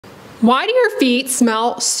Why do your feet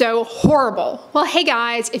smell so horrible? Well, hey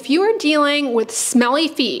guys, if you are dealing with smelly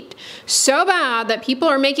feet so bad that people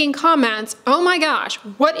are making comments, oh my gosh,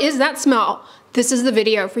 what is that smell? This is the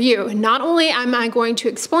video for you. Not only am I going to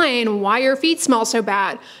explain why your feet smell so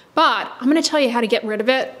bad, but I'm going to tell you how to get rid of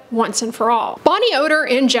it once and for all. Body odor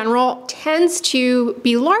in general tends to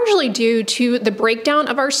be largely due to the breakdown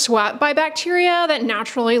of our sweat by bacteria that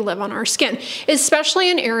naturally live on our skin, especially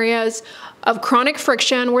in areas of chronic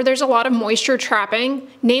friction where there's a lot of moisture trapping,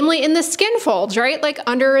 namely in the skin folds, right? Like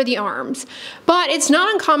under the arms. But it's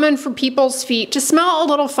not uncommon for people's feet to smell a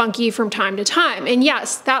little funky from time to time. And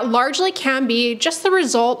yes, that largely can be just the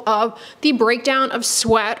result of the breakdown of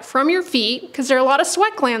sweat from your feet, because there are a lot of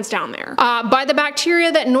sweat glands down there, by the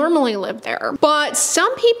bacteria that normally live there. But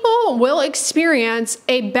some people will experience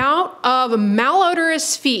a bout of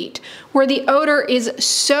malodorous feet where the odor is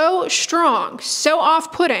so strong, so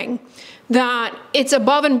off-putting, that it's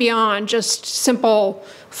above and beyond just simple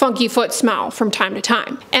funky foot smell from time to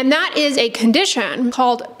time. And that is a condition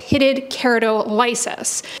called pitted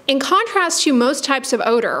keratolysis. In contrast to most types of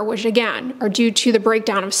odor, which again are due to the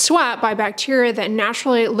breakdown of sweat by bacteria that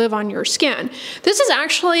naturally live on your skin, this is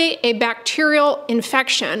actually a bacterial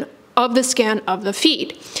infection of the skin of the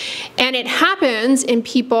feet. And it happens in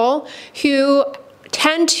people who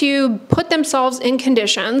tend to put themselves in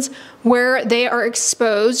conditions where they are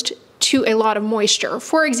exposed to a lot of moisture.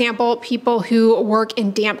 For example, people who work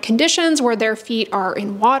in damp conditions where their feet are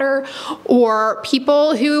in water, or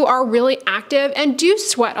people who are really active and do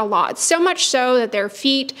sweat a lot, so much so that their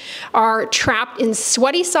feet are trapped in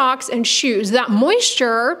sweaty socks and shoes. That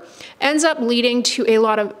moisture ends up leading to a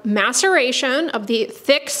lot of maceration of the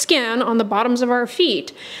thick skin on the bottoms of our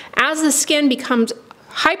feet. As the skin becomes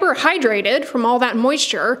hyperhydrated from all that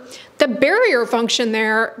moisture, the barrier function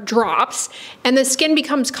there drops and the skin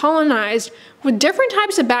becomes colonized with different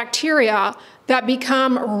types of bacteria that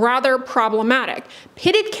become rather problematic.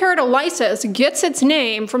 Pitted keratolysis gets its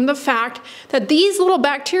name from the fact that these little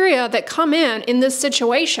bacteria that come in this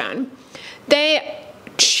situation, they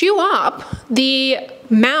chew up the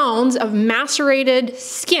mounds of macerated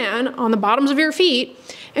skin on the bottoms of your feet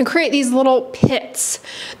and create these little pits.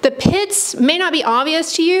 The pits may not be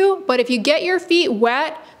obvious to you, but if you get your feet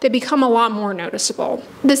wet, they become a lot more noticeable.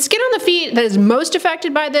 The skin on the feet that is most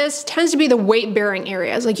affected by this tends to be the weight-bearing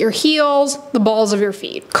areas, like your heels, the balls of your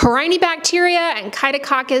feet. Corynebacteria and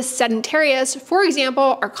Chytococcus sedentarius, for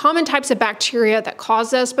example, are common types of bacteria that cause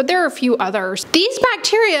this, but there are a few others. These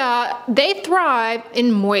bacteria, they thrive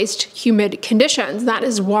in moist, humid conditions. That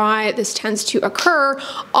is why this tends to occur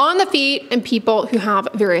on the feet in people who have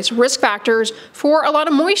various risk factors for a lot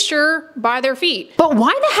of moisture by their feet. But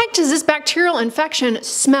why the heck does this bacterial infection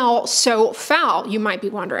smell so foul, you might be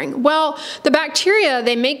wondering? Well, the bacteria,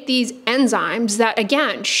 they make these enzymes that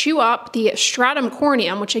again chew up the stratum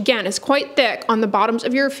corneum, which again is quite thick on the bottoms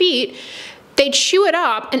of your feet. They chew it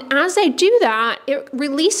up, and as they do that, it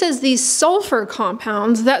releases these sulfur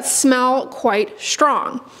compounds that smell quite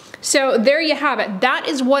strong. So there you have it. That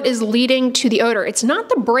is what is leading to the odor. It's not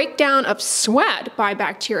the breakdown of sweat by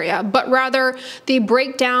bacteria, but rather the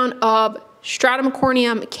breakdown of stratum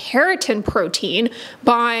corneum keratin protein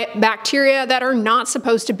by bacteria that are not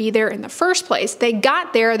supposed to be there in the first place. They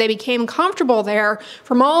got there, they became comfortable there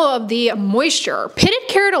from all of the moisture. Pitted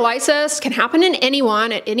keratolysis can happen in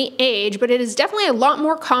anyone at any age, but it is definitely a lot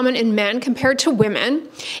more common in men compared to women.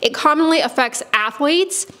 It commonly affects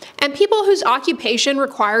athletes and people whose occupation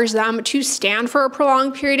requires them to stand for a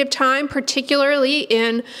prolonged period of time, particularly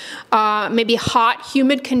in maybe hot,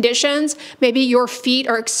 humid conditions. Maybe your feet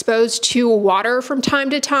are exposed to water from time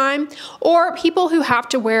to time, or people who have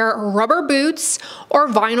to wear rubber boots or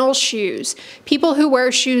vinyl shoes. People who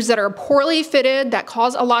wear shoes that are poorly fitted, that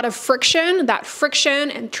cause a lot of friction. That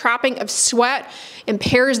friction and trapping of sweat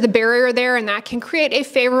impairs the barrier there, and that can create a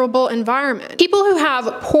favorable environment. People who have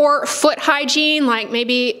poor foot hygiene, like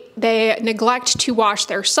maybe they neglect to wash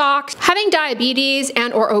their socks. Having diabetes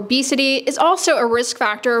and or obesity is also a risk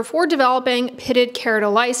factor for developing pitted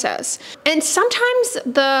keratolysis. And sometimes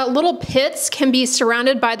the little pits can be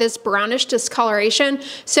surrounded by this brownish discoloration,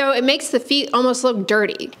 so it makes the feet almost look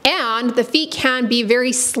dirty. And the feet can be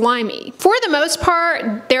very slimy. For the most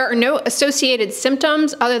part, there are no associated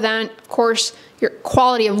symptoms other than, of course, your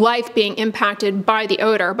quality of life being impacted by the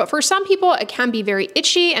odor. But for some people, it can be very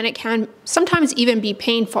itchy and it can sometimes even be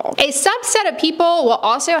painful. A subset of people will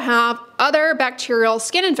also have other bacterial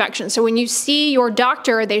skin infections. So when you see your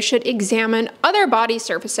doctor, they should examine other body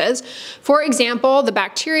surfaces. For example, the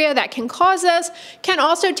bacteria that can cause this can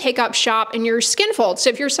also take up shop in your skin folds. So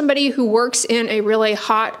if you're somebody who works in a really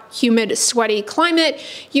hot, humid, sweaty climate,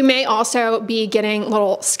 you may also be getting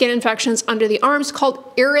little skin infections under the arms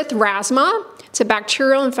called erythrasma. It's a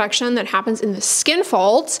bacterial infection that happens in the skin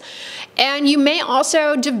folds. And you may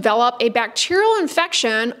also develop a bacterial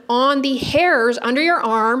infection on the hairs under your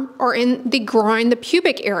arm or in the groin, the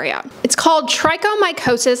pubic area. It's called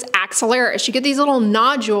trichomycosis axillaris. You get these little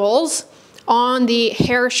nodules on the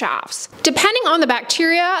hair shafts. Depending on the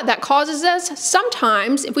bacteria that causes this,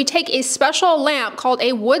 sometimes if we take a special lamp called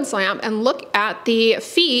a Woods lamp and look at the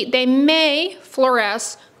feet, they may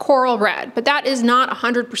fluoresce coral red, but that is not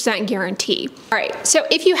 100% guarantee. All right, so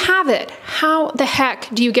if you have it, how the heck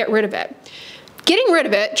do you get rid of it? Getting rid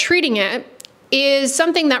of it, treating it, is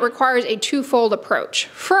something that requires a twofold approach.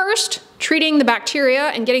 First, treating the bacteria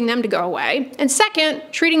and getting them to go away. And second,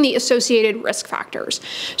 treating the associated risk factors.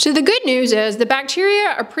 So the good news is the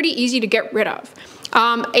bacteria are pretty easy to get rid of.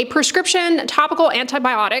 A prescription topical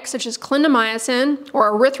antibiotic such as clindamycin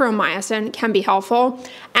or erythromycin can be helpful,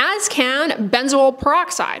 as can benzoyl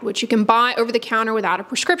peroxide, which you can buy over the counter without a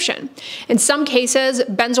prescription. In some cases,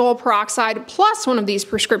 benzoyl peroxide plus one of these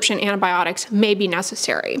prescription antibiotics may be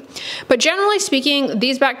necessary. But generally speaking,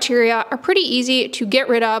 these bacteria are pretty easy to get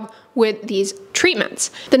rid of with these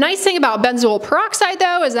treatments. The nice thing about benzoyl peroxide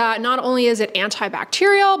though is that not only is it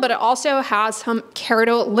antibacterial, but it also has some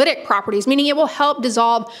keratolytic properties, meaning it will help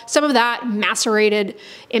dissolve some of that macerated,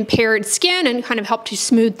 impaired skin and kind of help to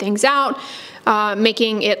smooth things out,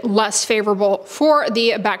 making it less favorable for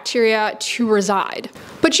the bacteria to reside.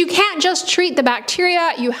 But you can't just treat the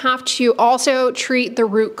bacteria, you have to also treat the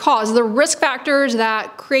root cause, the risk factors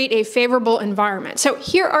that create a favorable environment. So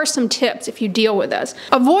here are some tips if you deal with this.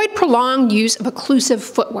 Avoid prolonged use of occlusive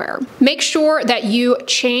footwear. Make sure that you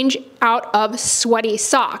change out of sweaty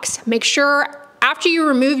socks. Make sure after you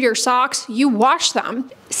remove your socks, you wash them.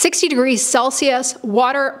 60 degrees Celsius,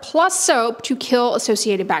 water plus soap to kill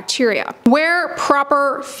associated bacteria. Wear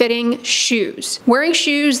proper fitting shoes. Wearing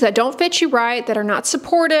shoes that don't fit you right, that are not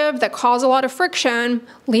supportive, that cause a lot of friction,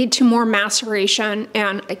 lead to more maceration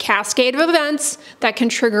and a cascade of events that can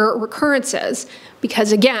trigger recurrences.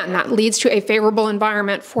 Because again, that leads to a favorable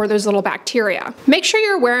environment for those little bacteria. Make sure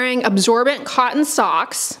you're wearing absorbent cotton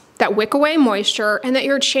socks that wick away moisture and that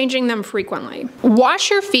you're changing them frequently.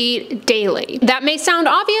 Wash your feet daily. That may sound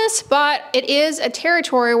obvious, but it is a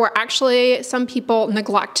territory where actually some people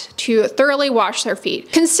neglect to thoroughly wash their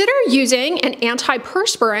feet. Consider using an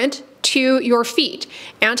antiperspirant to your feet.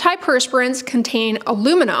 Antiperspirants contain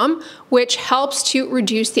aluminum, which helps to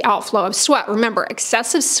reduce the outflow of sweat. Remember,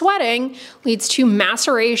 excessive sweating leads to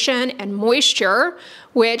maceration and moisture,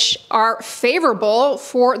 which are favorable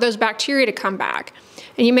for those bacteria to come back.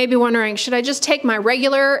 And you may be wondering, should I just take my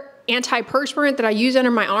regular antiperspirant that I use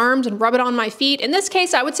under my arms and rub it on my feet? In this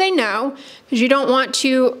case, I would say no, because you don't want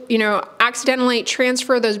to, accidentally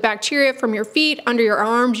transfer those bacteria from your feet under your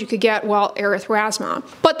arms. You could get, well, erythrasma.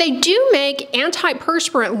 But they do make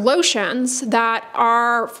antiperspirant lotions that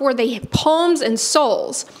are for the palms and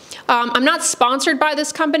soles. I'm not sponsored by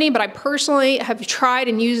this company, but I personally have tried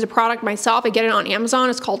and used the product myself. I get it on Amazon.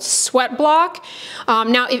 It's called Sweat Block.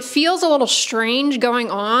 Now, it feels a little strange going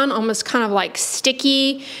on, almost kind of like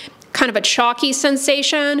sticky, kind of a chalky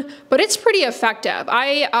sensation, but it's pretty effective.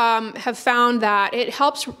 I have found that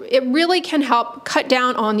it really can help cut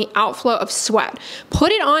down on the outflow of sweat.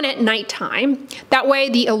 Put it on at nighttime. That way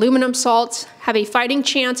the aluminum salts have a fighting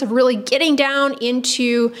chance of really getting down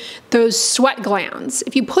into those sweat glands.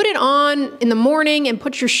 If you put it on in the morning and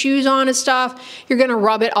put your shoes on and stuff, you're gonna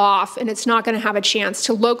rub it off and it's not gonna have a chance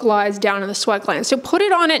to localize down in the sweat glands. So put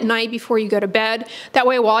it on at night before you go to bed. That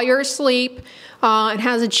way while you're asleep, it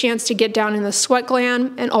has a chance to get down in the sweat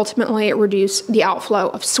gland and ultimately reduce the outflow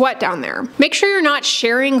of sweat down there. Make sure you're not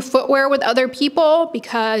sharing footwear with other people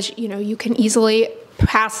because you can easily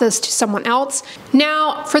pass this to someone else.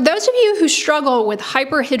 Now, for those of you who struggle with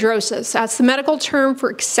hyperhidrosis, that's the medical term for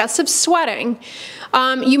excessive sweating,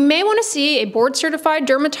 you may want to see a board-certified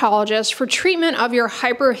dermatologist for treatment of your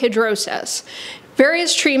hyperhidrosis.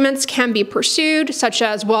 Various treatments can be pursued, such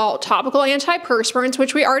as, well, topical antiperspirants,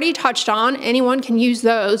 which we already touched on. Anyone can use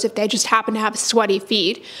those if they just happen to have sweaty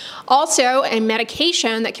feet. Also, a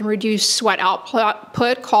medication that can reduce sweat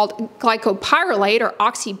output called glycopyrrolate or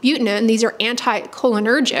oxybutynin. These are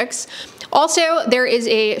anticholinergics. Also, there is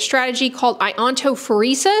a strategy called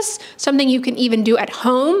iontophoresis, something you can even do at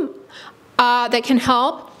home that can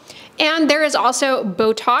help. And there is also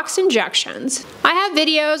Botox injections. I have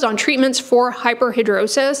videos on treatments for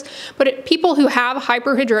hyperhidrosis, but people who have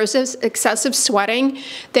hyperhidrosis, excessive sweating,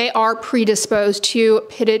 they are predisposed to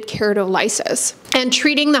pitted keratolysis. And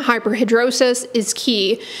treating the hyperhidrosis is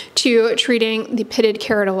key to treating the pitted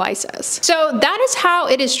keratolysis. So that is how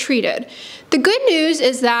it is treated. The good news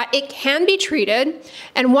is that it can be treated,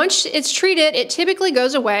 and once it's treated, it typically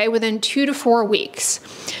goes away within 2 to 4 weeks.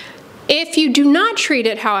 If you do not treat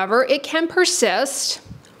it, however, it can persist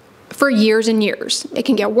for years and years. It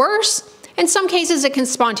can get worse. In some cases, it can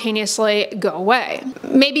spontaneously go away.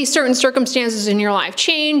 Maybe certain circumstances in your life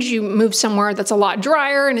change, you move somewhere that's a lot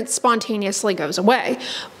drier and it spontaneously goes away.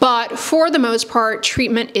 But for the most part,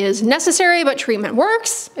 treatment is necessary, but treatment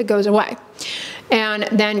works, it goes away. And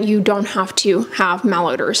then you don't have to have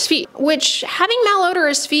malodorous feet, which having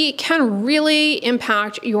malodorous feet can really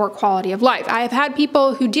impact your quality of life. I have had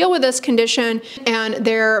people who deal with this condition and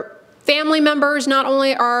their family members not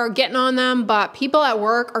only are getting on them, but people at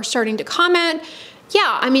work are starting to comment.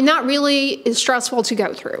 Yeah, I mean, that really is stressful to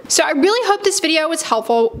go through. So I really hope this video was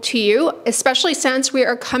helpful to you, especially since we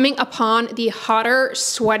are coming upon the hotter,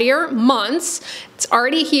 sweatier months. It's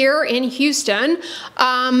already here in Houston.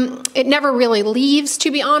 It never really leaves,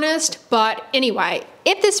 to be honest. But anyway,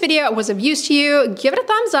 if this video was of use to you, give it a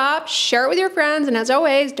thumbs up, share it with your friends, and as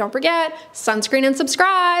always, don't forget, sunscreen and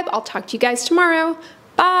subscribe. I'll talk to you guys tomorrow.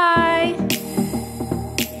 Bye.